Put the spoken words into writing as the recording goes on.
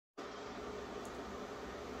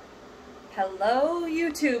Hello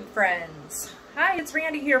YouTube friends. Hi, it's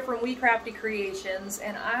Randy here from We Crafty Creations,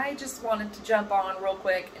 and I just wanted to jump on real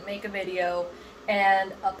quick and make a video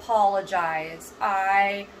and apologize.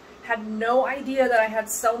 I had no idea that I had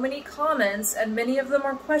so many comments, and many of them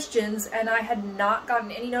are questions, and I had not gotten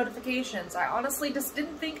any notifications. I honestly just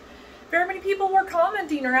didn't think very many people were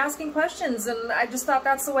commenting or asking questions, and I just thought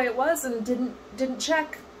that's the way it was and didn't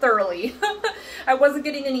check thoroughly. I wasn't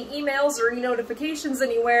getting any emails or any notifications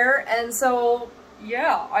anywhere, and so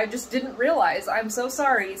yeah, I just didn't realize. I'm so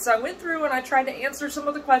sorry. So I went through and I tried to answer some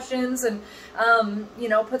of the questions and you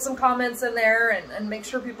know, put some comments in there and make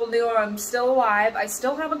sure people knew I'm still alive. I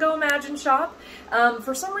still have a Goimagine shop.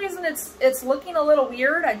 For some reason it's looking a little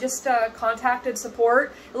weird. I just contacted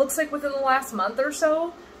support. It looks like within the last month or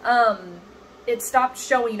so it stopped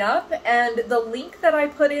showing up, and the link that I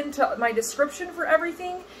put into my description for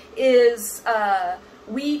everything is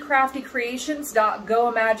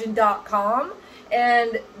wecraftycreations.goimagine.com,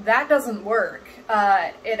 and that doesn't work.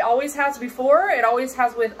 It always has before, it always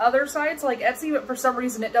has with other sites like Etsy, but for some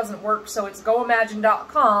reason it doesn't work, so it's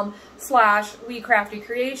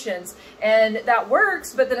goimagine.com/wecraftycreations, and that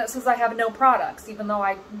works, but then it says I have no products, even though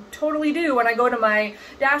I totally do when I go to my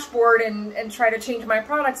dashboard and try to change my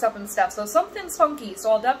products up and stuff. So something's funky,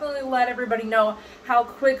 so I'll definitely let everybody know how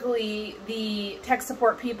quickly the tech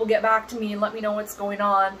support people get back to me and let me know what's going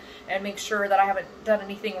on and make sure that I haven't done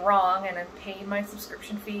anything wrong and I've paid my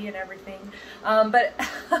subscription fee and everything. But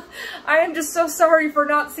I am just so sorry for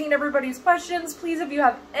not seeing everybody's questions. Please, if you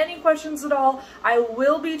have any questions at all, I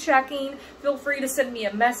will be checking. Feel free to send me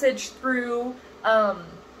a message through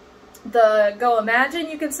the Goimagine.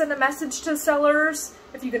 You can send a message to sellers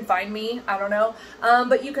if you can find me, I don't know.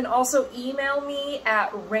 But you can also email me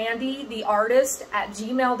at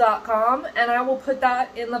randytheartist@gmail.com, and I will put that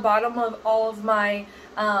in the bottom of all of my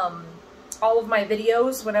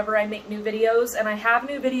videos whenever I make new videos, and I have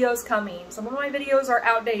new videos coming. Some of my videos are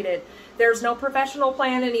outdated. There's no professional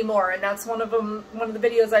plan anymore, and that's one of the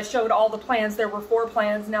videos I showed all the plans. There were 4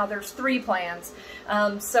 plans, now there's 3 plans.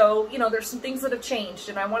 So, you know, there's some things that have changed,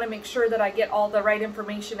 and I want to make sure that I get all the right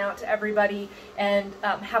information out to everybody and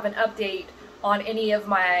have an update on any of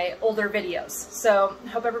my older videos. So,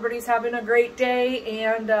 hope everybody's having a great day,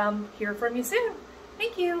 and hear from you soon.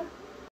 Thank you.